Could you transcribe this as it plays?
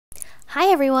Hi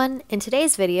everyone! In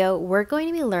today's video, we're going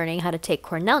to be learning how to take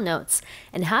Cornell Notes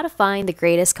and how to find the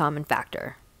greatest common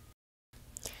factor.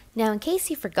 Now, in case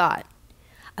you forgot,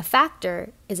 a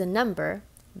factor is a number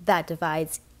that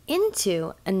divides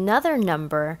into another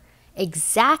number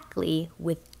exactly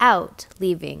without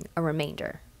leaving a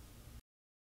remainder.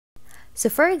 So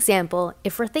for example,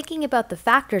 if we're thinking about the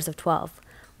factors of 12,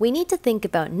 we need to think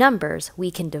about numbers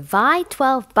we can divide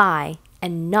 12 by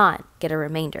and not get a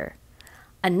remainder.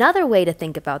 Another way to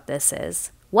think about this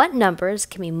is, what numbers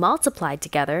can be multiplied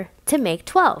together to make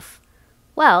 12?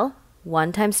 Well,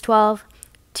 1 times 12,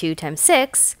 2 times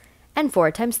 6, and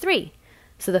 4 times 3.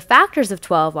 So the factors of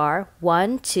 12 are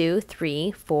 1, 2,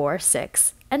 3, 4,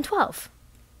 6, and 12.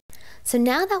 So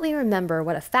now that we remember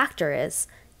what a factor is,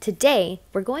 today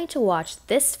we're going to watch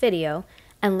this video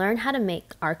and learn how to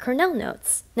make our Cornell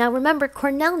Notes. Now remember,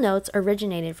 Cornell Notes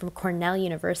originated from Cornell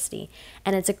University,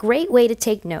 and it's a great way to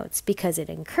take notes because it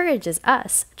encourages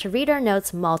us to read our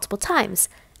notes multiple times,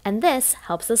 and this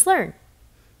helps us learn.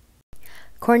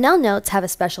 Cornell Notes have a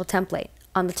special template.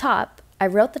 On the top, I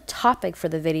wrote the topic for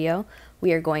the video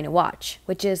we are going to watch,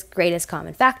 which is greatest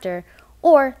common factor,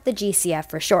 or the GCF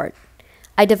for short.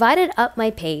 I divided up my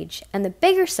page, and the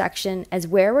bigger section is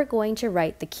where we're going to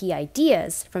write the key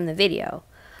ideas from the video.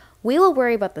 We will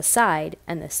worry about the side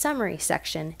and the summary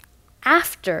section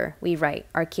after we write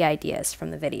our key ideas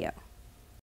from the video.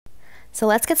 So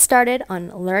let's get started on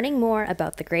learning more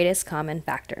about the greatest common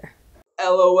factor.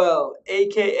 LOL,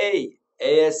 aka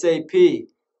ASAP,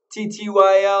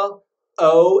 TTYL,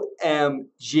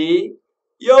 OMG,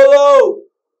 YOLO!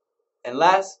 And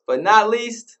last but not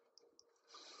least,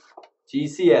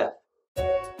 GCF.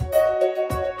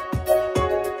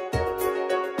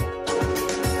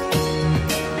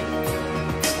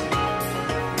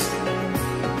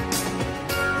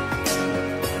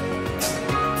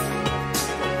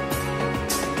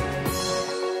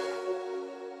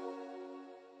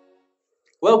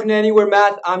 Welcome to Anywhere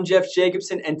Math. I'm Jeff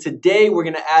Jacobson, and today we're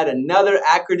going to add another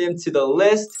acronym to the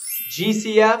list,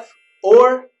 GCF,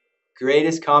 or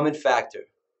Greatest Common Factor.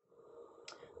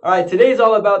 Alright, today is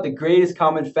all about the greatest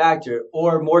common factor,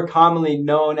 or more commonly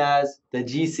known as the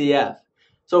GCF.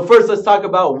 So first, let's talk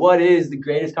about what is the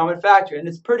greatest common factor, and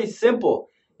it's pretty simple.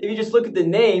 If you just look at the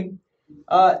name,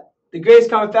 the greatest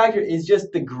common factor is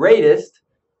just the greatest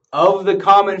of the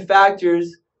common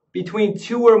factors between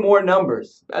two or more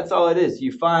numbers. That's all it is.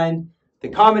 You find the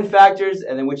common factors,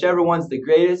 and then whichever one's the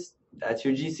greatest, that's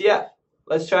your GCF.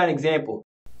 Let's try an example.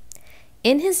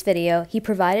 In his video, he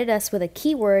provided us with a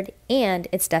keyword and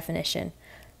its definition.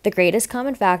 The greatest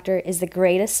common factor is the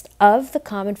greatest of the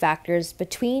common factors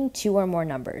between two or more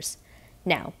numbers.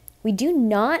 Now, we do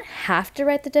not have to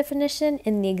write the definition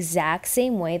in the exact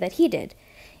same way that he did.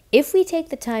 If we take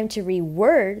the time to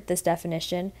reword this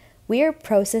definition, we are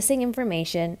processing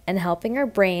information and helping our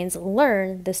brains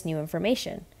learn this new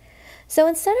information. So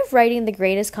instead of writing the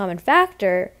greatest common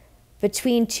factor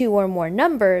between two or more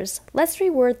numbers, let's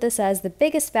reword this as the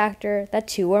biggest factor that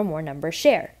two or more numbers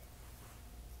share.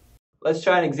 Let's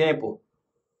try an example.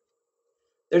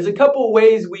 There's a couple of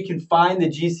ways we can find the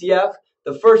GCF.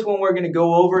 The first one we're going to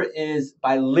go over is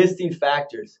by listing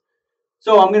factors.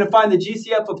 So I'm going to find the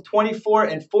GCF of 24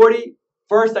 and 40.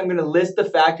 First, I'm going to list the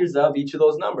factors of each of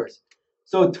those numbers.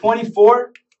 So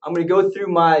 24, I'm going to go through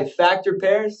my factor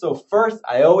pairs. So first,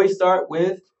 I always start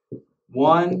with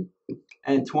 1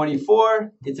 and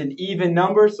 24. It's an even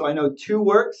number, so I know 2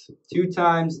 works. 2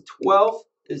 times 12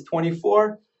 is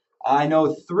 24. I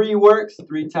know 3 works.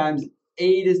 3 times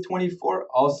 8 is 24.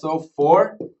 Also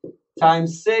 4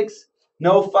 times 6.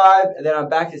 No 5, and then I'm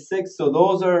back to 6. So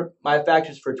those are my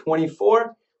factors for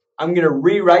 24. I'm going to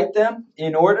rewrite them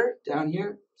in order down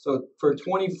here. So for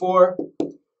 24,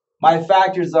 my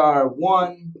factors are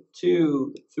 1,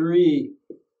 2, 3,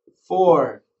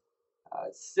 4,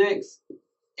 6,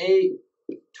 8,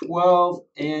 12,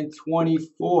 and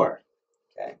 24.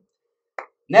 Okay.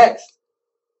 Next,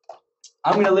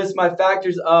 I'm going to list my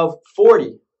factors of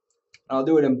 40. I'll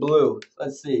do it in blue.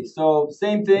 Let's see. So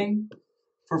same thing.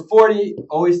 For 40,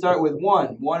 always start with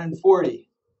 1 and 40.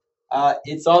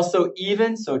 It's also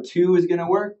even, so 2 is going to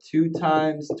work. 2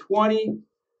 times 20.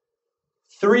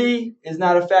 3 is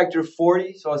not a factor of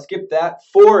 40, so I'll skip that.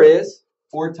 4 is.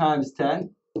 4 times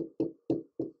 10.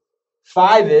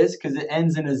 5 is, because it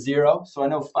ends in a 0, so I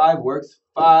know 5 works.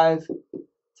 5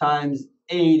 times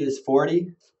 8 is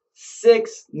 40.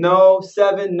 6, no.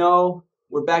 7, no.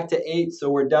 We're back to 8, so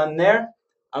we're done there.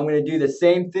 I'm going to do the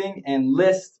same thing and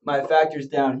list my factors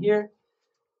down here.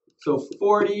 So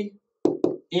 40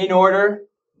 in order.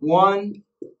 1,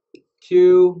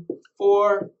 2,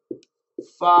 4,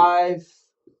 5,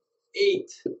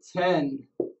 8, 10,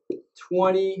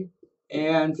 20,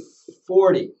 and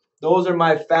 40. Those are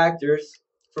my factors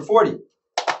for 40.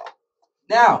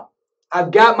 Now,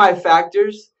 I've got my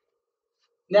factors.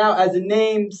 Now, as the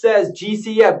name says,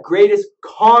 GCF, greatest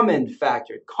common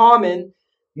factor. Common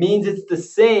means it's the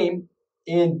same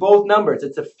in both numbers.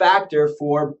 It's a factor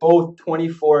for both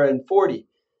 24 and 40.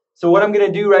 So what I'm going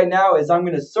to do right now is I'm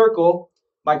going to circle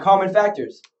my common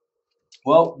factors.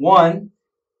 Well, 1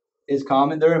 is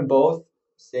common. They're in both.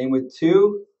 Same with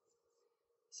 2.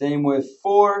 Same with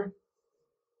 4.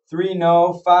 3,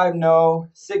 no. 5, no.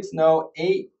 6, no.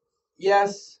 8,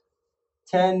 yes.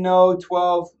 10, no.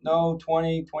 12, no.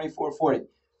 20, 24, 40.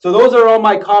 So those are all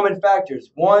my common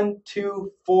factors. 1,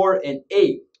 2, 4, and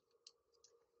 8.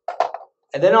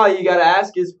 And then all you got to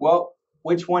ask is, well,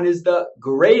 which one is the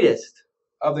greatest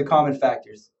of the common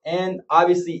factors? And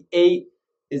obviously 8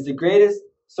 is the greatest.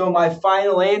 So my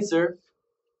final answer,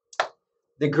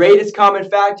 the greatest common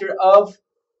factor of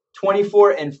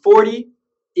 24 and 40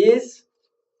 is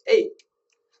 8.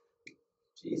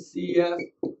 GCF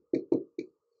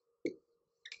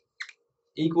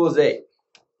equals 8.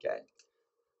 Okay.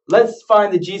 Let's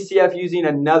find the GCF using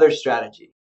another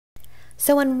strategy.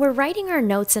 So when we're writing our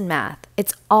notes in math,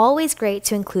 it's always great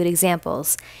to include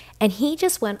examples, and he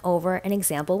just went over an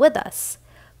example with us.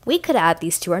 We could add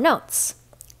these to our notes.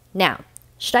 Now,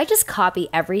 should I just copy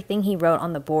everything he wrote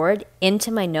on the board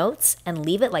into my notes and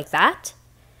leave it like that?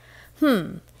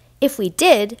 If we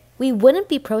did, we wouldn't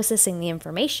be processing the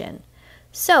information.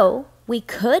 So we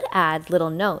could add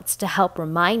little notes to help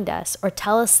remind us or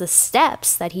tell us the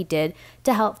steps that he did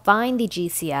to help find the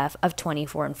GCF of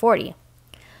 24 and 40.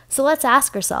 So let's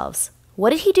ask ourselves, what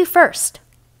did he do first?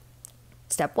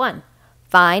 Step 1,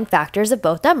 find factors of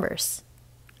both numbers.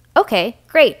 Okay,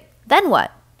 great. Then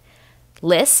what?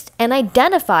 List and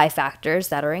identify factors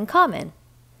that are in common.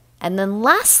 And then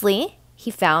lastly, he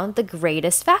found the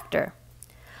greatest factor.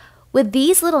 With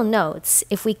these little notes,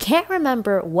 if we can't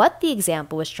remember what the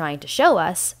example was trying to show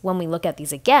us when we look at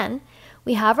these again,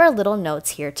 we have our little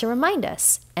notes here to remind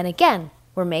us. And again,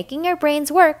 we're making our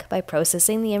brains work by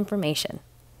processing the information.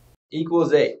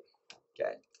 Equals 8.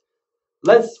 Okay.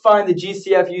 Let's find the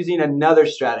GCF using another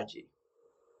strategy.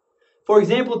 For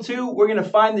example 2, we're going to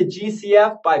find the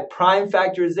GCF by prime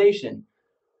factorization.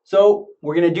 So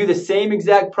we're going to do the same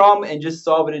exact problem and just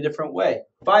solve it a different way.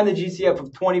 Find the GCF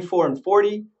of 24 and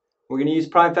 40. We're going to use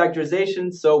prime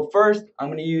factorization. So first, I'm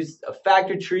going to use a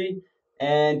factor tree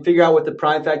and figure out what the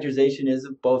prime factorization is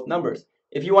of both numbers.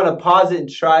 If you want to pause it and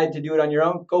try to do it on your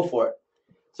own, go for it.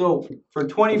 So for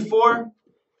 24,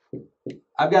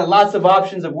 I've got lots of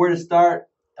options of where to start.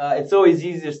 It's always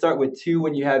easy to start with 2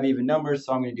 when you have even numbers,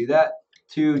 so I'm going to do that.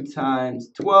 2 times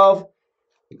 12,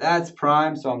 that's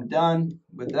prime, so I'm done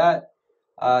with that.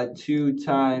 2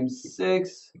 times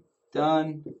 6,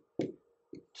 done.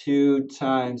 2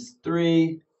 times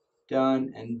 3,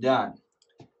 done and done.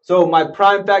 So my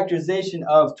prime factorization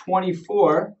of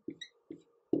 24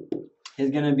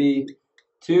 is going to be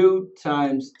 2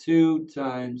 times 2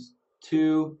 times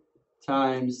 2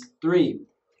 times 3.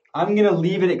 I'm going to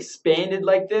leave it expanded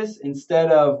like this instead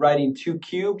of writing 2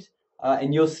 cubed,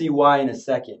 and you'll see why in a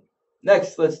second.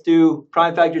 Next, let's do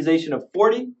prime factorization of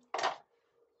 40.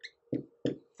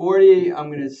 40,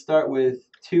 I'm going to start with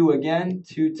 2 again.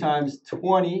 2 times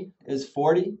 20 is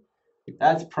 40.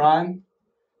 That's prime.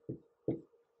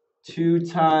 2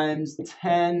 times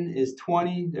 10 is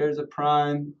 20. There's a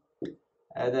prime.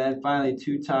 And then finally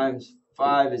 2 times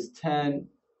 5 is 10.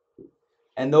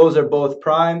 And those are both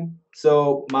prime.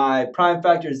 So my prime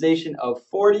factorization of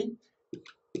 40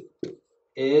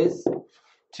 is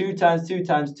 2 times 2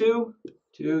 times 2.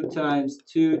 2 times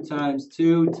 2 times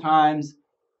 2 times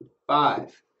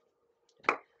 5.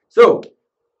 So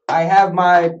I have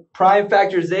my prime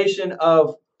factorization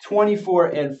of 24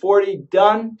 and 40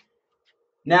 done.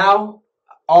 Now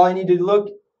all I need to look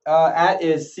at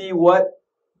is see what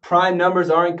prime numbers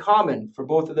are in common for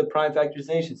both of the prime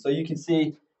factorizations. So you can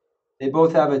see they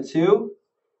both have a 2,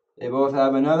 they both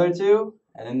have another 2,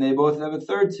 and then they both have a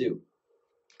third 2.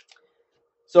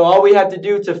 So all we have to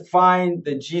do to find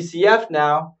the GCF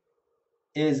now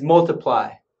is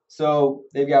multiply. So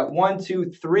they've got 1,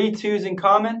 2, 3 2's in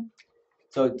common.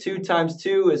 So 2 times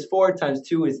 2 is 4 times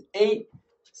 2 is 8.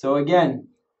 So again,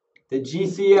 the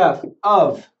GCF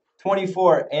of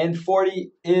 24 and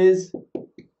 40 is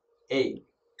 8.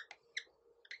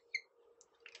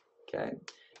 Okay.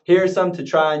 Here's some to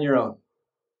try on your own.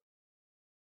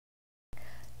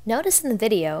 Notice in the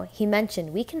video, he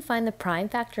mentioned we can find the prime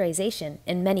factorization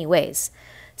in many ways.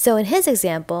 So in his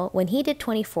example, when he did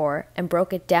 24 and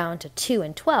broke it down to 2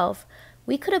 and 12,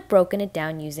 we could have broken it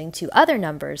down using 2 other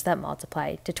numbers that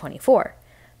multiply to 24.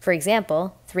 For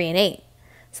example, 3 and 8.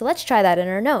 So let's try that in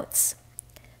our notes.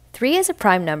 3 is a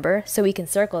prime number, so we can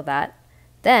circle that.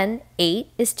 Then 8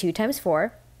 is 2 times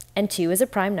 4, and 2 is a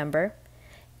prime number,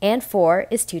 and 4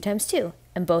 is 2 times 2,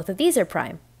 and both of these are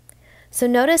prime. So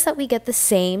notice that we get the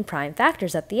same prime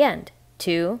factors at the end,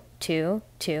 2, 2,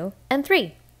 2, and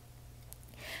 3.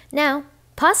 Now,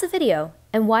 pause the video,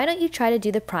 and why don't you try to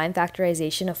do the prime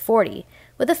factorization of 40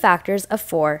 with the factors of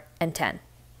 4 and 10.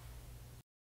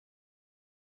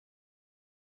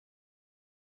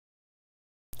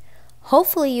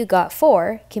 Hopefully you got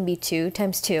 4 can be 2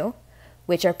 times 2,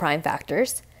 which are prime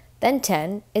factors. Then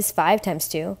 10 is 5 times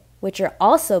 2, which are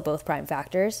also both prime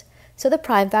factors. So the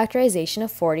prime factorization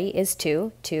of 40 is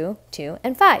 2, 2, 2,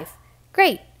 and 5.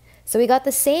 Great! So we got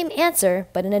the same answer,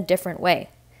 but in a different way.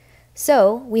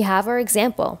 So we have our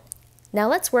example. Now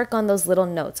let's work on those little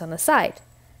notes on the side.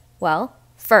 Well,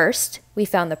 first, we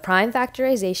found the prime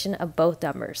factorization of both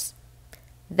numbers.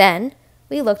 Then,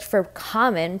 we looked for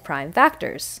common prime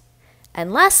factors.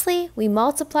 And lastly, we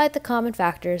multiplied the common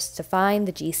factors to find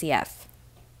the GCF.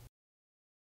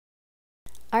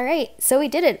 All right, so we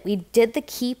did it. We did the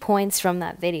key points from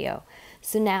that video.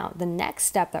 So now the next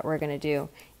step that we're going to do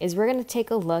is we're going to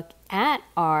take a look at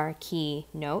our key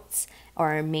notes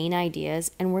or our main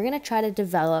ideas, and we're going to try to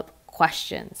develop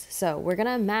questions. So we're going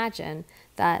to imagine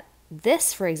that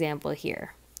this, for example,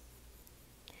 here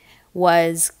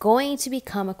was going to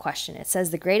become a question. It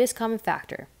says the greatest common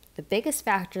factor, the biggest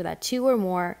factor that 2 or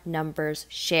more numbers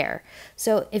share.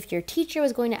 So if your teacher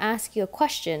was going to ask you a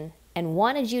question and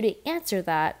wanted you to answer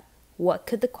that, what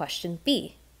could the question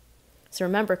be? So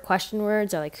remember, question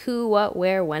words are like who, what,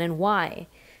 where, when, and why.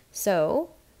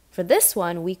 So for this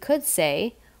one, we could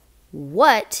say,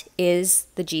 what is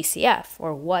the GCF,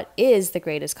 or what is the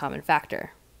greatest common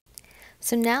factor?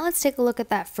 So now let's take a look at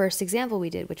that first example we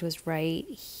did, which was right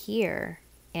here.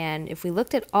 And if we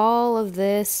looked at all of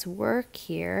this work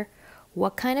here,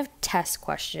 what kind of test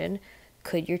question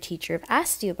could your teacher have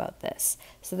asked you about this?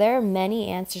 So there are many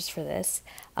answers for this.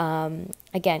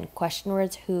 Again, question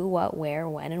words who, what, where,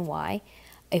 when, and why.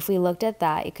 If we looked at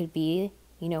that, it could be,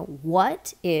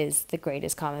 what is the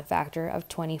greatest common factor of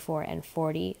 24 and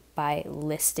 40 by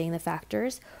listing the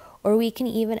factors? Or we can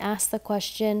even ask the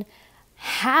question,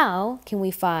 how can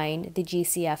we find the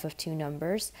GCF of two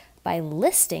numbers by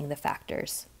listing the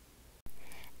factors?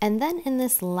 And then in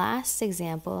this last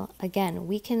example, again,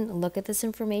 we can look at this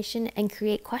information and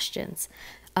create questions.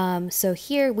 So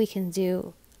here we can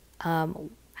do,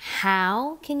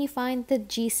 how can you find the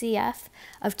GCF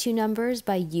of two numbers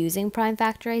by using prime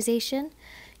factorization?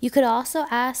 You could also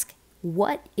ask,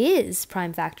 what is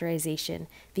prime factorization?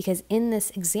 Because in this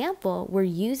example, we're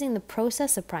using the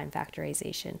process of prime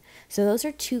factorization. So those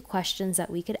are two questions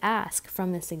that we could ask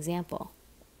from this example.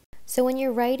 So when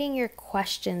you're writing your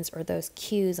questions or those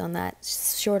cues on that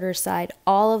shorter side,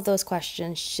 all of those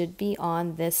questions should be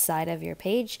on this side of your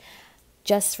page.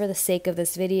 Just for the sake of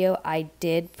this video, I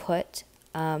did put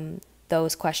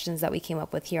those questions that we came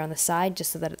up with here on the side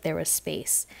just so that there was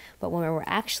space. But when we're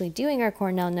actually doing our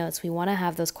Cornell Notes, we want to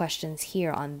have those questions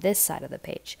here on this side of the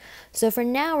page. So for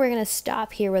now, we're going to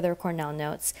stop here with our Cornell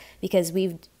Notes because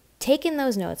we've taken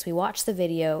those notes, we watched the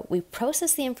video, we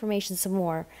processed the information some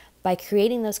more by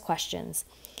creating those questions.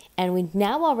 And we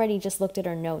now already just looked at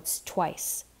our notes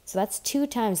twice. So that's 2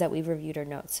 times that we've reviewed our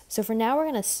notes. So for now, we're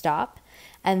going to stop.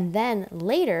 And then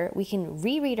later, we can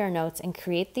reread our notes and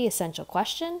create the essential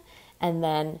question. And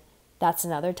then that's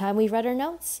another time we've read our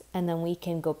notes. And then we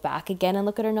can go back again and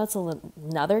look at our notes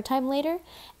another time later.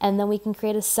 And then we can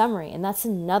create a summary. And that's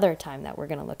another time that we're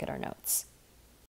going to look at our notes.